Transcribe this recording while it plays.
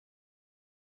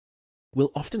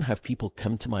We'll often have people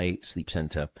come to my sleep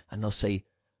center and they'll say,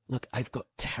 look, I've got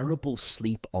terrible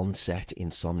sleep onset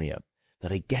insomnia,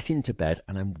 that I get into bed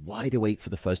and I'm wide awake for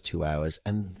the first 2 hours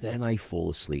and then I fall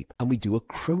asleep. And we do a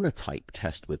chronotype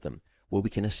test with them where we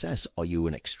can assess, are you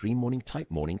an extreme morning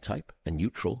type, a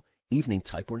neutral, evening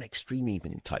type, or an extreme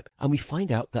evening type? And we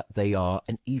find out that they are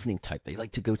an evening type. They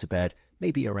like to go to bed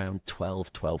maybe around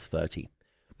 12:30.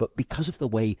 But because of the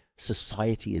way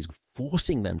society is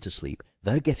forcing them to sleep,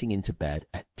 they're getting into bed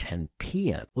at 10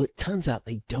 p.m. Well, it turns out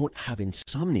they don't have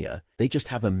insomnia. They just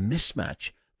have a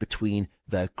mismatch between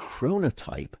their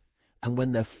chronotype and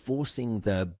when they're forcing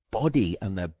their body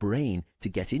and their brain to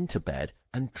get into bed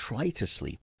and try to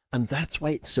sleep. And that's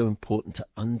why it's so important to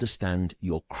understand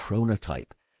your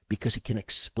chronotype, because it can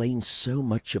explain so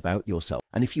much about yourself.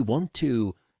 And if you want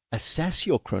to assess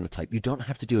your chronotype, you don't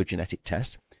have to do a genetic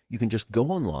test. You can just go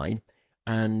online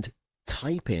and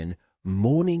type in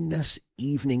Morningness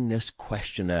Eveningness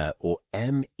Questionnaire, or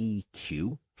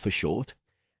MEQ for short,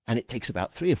 and it takes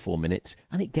about 3 or 4 minutes,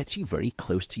 and it gets you very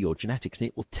close to your genetics, and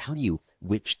it will tell you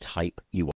which type you are.